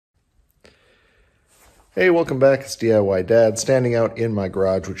Hey, welcome back. It's DIY Dad standing out in my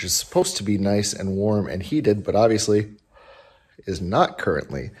garage, which is supposed to be nice and warm and heated, but obviously is not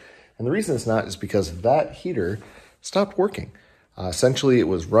currently. And the reason it's not is because that heater stopped working. Essentially, it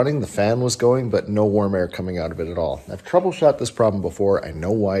was running, the fan was going, but no warm air coming out of it at all. I've troubleshot this problem before. I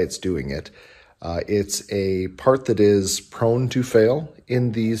know why it's doing it. It's a part that is prone to fail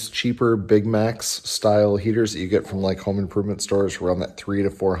in these cheaper BigMAXX style heaters that you get from like home improvement stores around that $300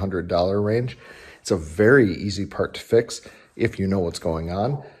 to $400 range. It's a very easy part to fix if you know what's going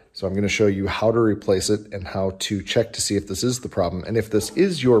on. So I'm going to show you how to replace it and how to check to see if this is the problem. And if this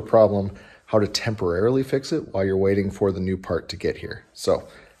is your problem, how to temporarily fix it while you're waiting for the new part to get here. So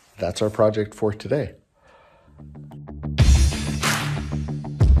that's our project for today.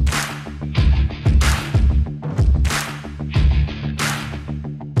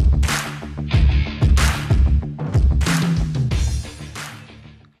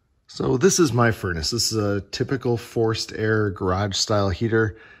 So this is my furnace. This is a typical forced air garage style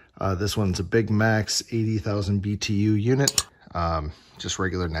heater. This one's a BigMAXX 80,000 BTU unit, just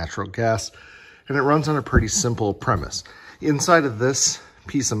regular natural gas. And it runs on a pretty simple premise. Inside of this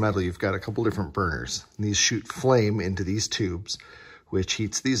piece of metal, you've got a couple different burners. And these shoot flame into these tubes, which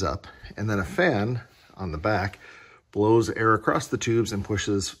heats these up. And then a fan on the back blows air across the tubes and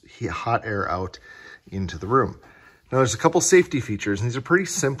pushes hot air out into the room. Now there's a couple safety features, and these are pretty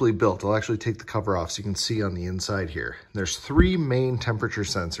simply built. I'll actually take the cover off so you can see on the inside here. There's 3 main temperature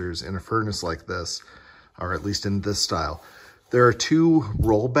sensors in a furnace like this, or at least in this style. There are 2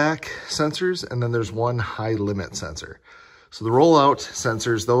 rollback sensors, and then there's 1 high limit sensor. So the rollout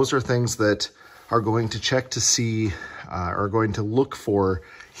sensors, those are things that are going to check to see, are going to look for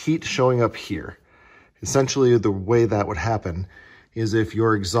heat showing up here. Essentially, the way that would happen is if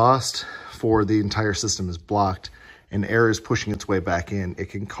your exhaust for the entire system is blocked, and air is pushing its way back in, it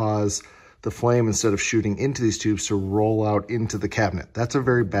can cause the flame, instead of shooting into these tubes, to roll out into the cabinet. That's a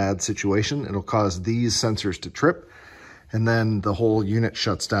very bad situation. It'll cause these sensors to trip, and then the whole unit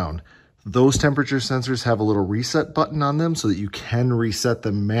shuts down. Those temperature sensors have a little reset button on them so that you can reset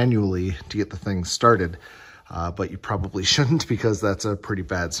them manually to get the thing started, but you probably shouldn't because that's a pretty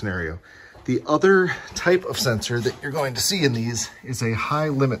bad scenario. The other type of sensor that you're going to see in these is a high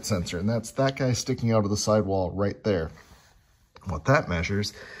limit sensor, and that's that guy sticking out of the sidewall right there. What that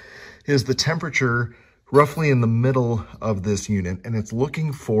measures is the temperature roughly in the middle of this unit, and it's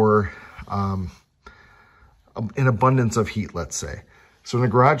looking for an abundance of heat, let's say. So in a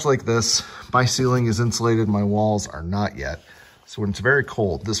garage like this, my ceiling is insulated, my walls are not yet. So when it's very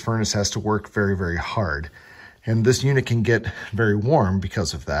cold, this furnace has to work very, very hard. And this unit can get very warm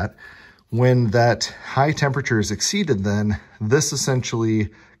because of that. When that high temperature is exceeded, then this essentially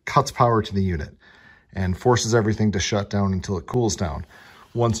cuts power to the unit and forces everything to shut down until it cools down.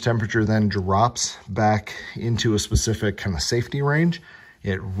 Once temperature then drops back into a specific kind of safety range,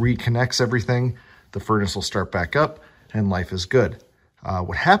 it reconnects everything, the furnace will start back up, and life is good.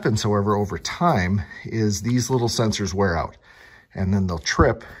 What happens, however, over time is these little sensors wear out, and then they'll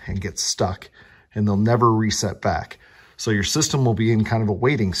trip and get stuck, and they'll never reset back. So your system will be in kind of a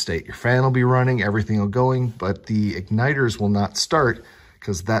waiting state. Your fan will be running, everything will going, but the igniters will not start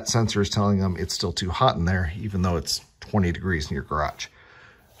because that sensor is telling them it's still too hot in there, even though it's 20 degrees in your garage.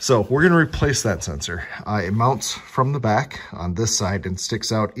 So we're gonna replace that sensor. It mounts from the back on this side and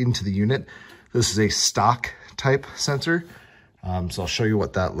sticks out into the unit. This is a stock type sensor. So I'll show you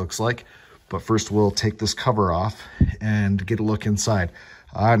what that looks like. But first we'll take this cover off and get a look inside.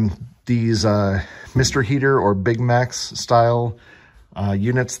 On these Mr Heater or BigMAXX style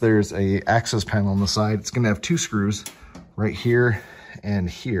units, there's a access panel on the side. It's gonna have 2 screws right here and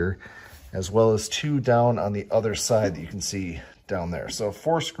here, as well as 2 down on the other side that you can see down there. So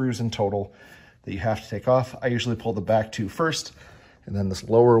 4 screws in total that you have to take off. I usually pull the back 2 first, and then this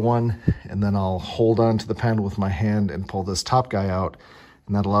lower one, and then I'll hold on to the panel with my hand and pull this top guy out,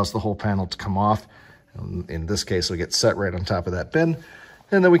 and that allows the whole panel to come off. In this case, it'll get set right on top of that bin,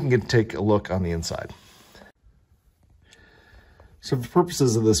 and then we can take a look on the inside. So for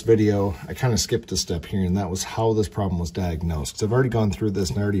purposes of this video, I kind of skipped a step here, and that was how this problem was diagnosed, because I've already gone through this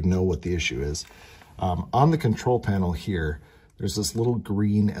and I already know what the issue is. On the control panel here, there's this little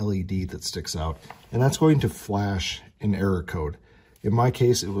green LED that sticks out, and that's going to flash an error code. In my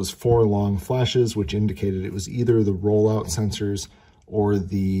case, it was 4 long flashes, which indicated it was either the rollout sensors or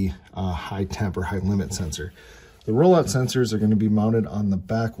the high temp or high limit sensor. The rollout sensors are going to be mounted on the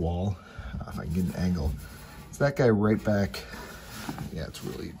back wall. If I can get an angle, it's that guy right back. Yeah, it's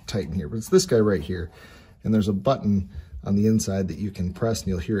really tight in here, but it's this guy right here. And there's a button on the inside that you can press and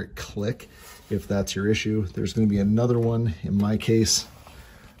you'll hear it click if that's your issue. There's going to be another one, in my case,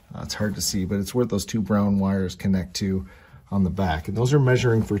 It's hard to see, but it's where those two brown wires connect to on the back. And those are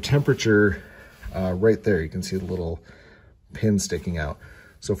measuring for temperature right there. You can see the little pin sticking out.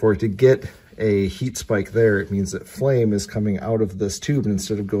 So for it to get a heat spike there, it means that flame is coming out of this tube, and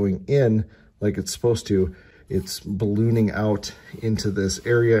instead of going in like it's supposed to, it's ballooning out into this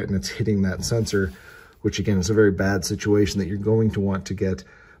area and it's hitting that sensor, which again is a very bad situation that you're going to want to get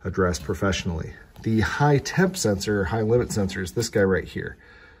addressed professionally. The high temp sensor, high limit sensor, is this guy right here.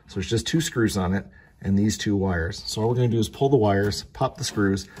 So there's just two screws on it and these two wires. So all we're gonna do is pull the wires, pop the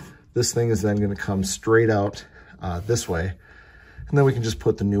screws. This thing is then gonna come straight out this way, and then we can just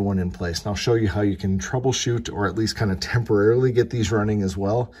put the new one in place. And I'll show you how you can troubleshoot or at least kind of temporarily get these running as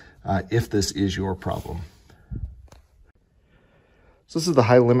well, if this is your problem. So this is the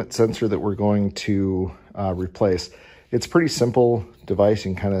high limit sensor that we're going to replace. It's a pretty simple device.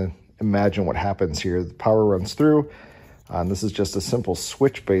 You can kind of imagine what happens here. The power runs through, and this is just a simple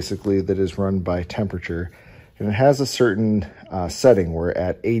switch basically that is run by temperature. And it has a certain setting where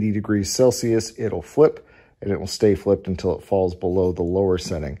at 80 degrees Celsius, it'll flip, and it will stay flipped until it falls below the lower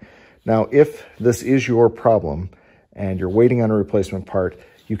setting. Now, if this is your problem and you're waiting on a replacement part,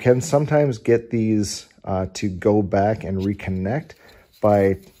 you can sometimes get these to go back and reconnect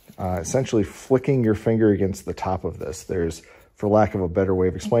by essentially flicking your finger against the top of this. There's, for lack of a better way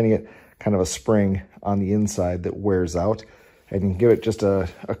of explaining it, kind of a spring on the inside that wears out, and you can give it just a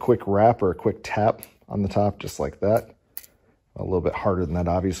quick wrap or a quick tap on the top, just like that. A little bit harder than that,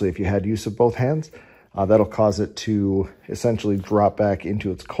 obviously, if you had use of both hands. That'll cause it to essentially drop back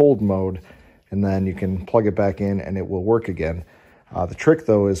into its cold mode, and then you can plug it back in and it will work again. The trick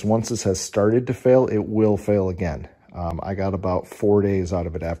though is once this has started to fail, it will fail again. I got about 4 days out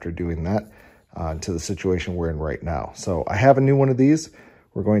of it after doing that to the situation we're in right now. So I have a new one of these.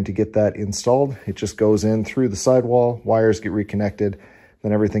 We're going to get that installed. It just goes in through the sidewall, wires get reconnected,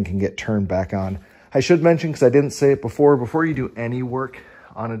 then everything can get turned back on. I should mention, because I didn't say it before you do any work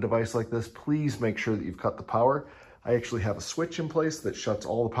on a device like this, please make sure that you've cut the power. I actually have a switch in place that shuts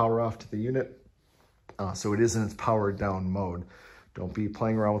all the power off to the unit, so it is in its powered down mode. Don't be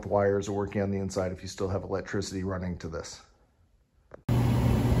playing around with wires or working on the inside if you still have electricity running to this.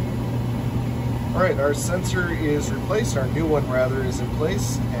 All right, our sensor is replaced, our new one rather is in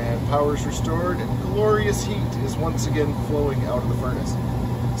place, and power is restored, and glorious heat is once again flowing out of the furnace.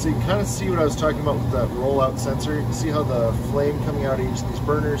 So you can kind of see what I was talking about with that rollout sensor. You can see how the flame coming out of each of these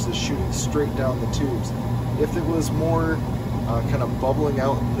burners is shooting straight down the tubes. If it was more kind of bubbling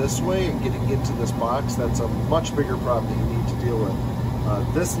out this way and getting into this box, that's a much bigger problem that you need to deal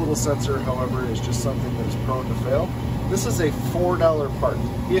with. This little sensor, however, is just something that is prone to fail. This is a $4 part,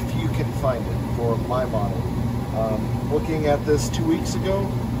 if you can find it, for my model. Looking at this 2 weeks ago,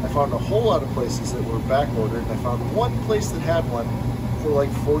 I found a whole lot of places that were back ordered, and I found one place that had one for like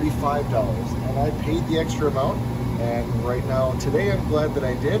 $45, and I paid the extra amount, and right now, today, I'm glad that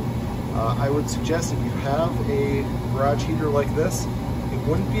I did. I would suggest if you have a garage heater like this, it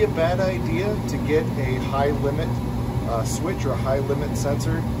wouldn't be a bad idea to get a high limit switch or a high limit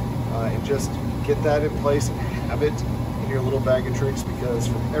sensor and just get that in place and have it in your little bag of tricks, because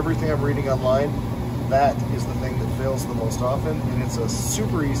from everything I'm reading online, that is the thing that fails the most often, and it's a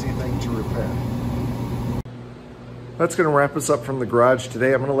super easy thing to repair. That's going to wrap us up from the garage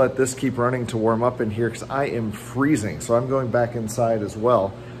today. I'm going to let this keep running to warm up in here because I am freezing, so I'm going back inside as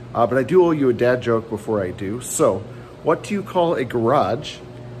well. But I do owe you a dad joke before I do. So, what do you call a garage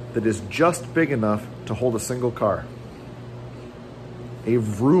that is just big enough to hold a single car? A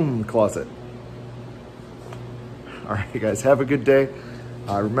vroom closet. All right, guys, have a good day.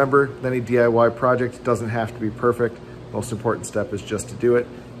 Remember, any DIY project doesn't have to be perfect. Most important step is just to do it.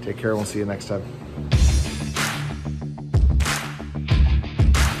 Take care, and we'll see you next time.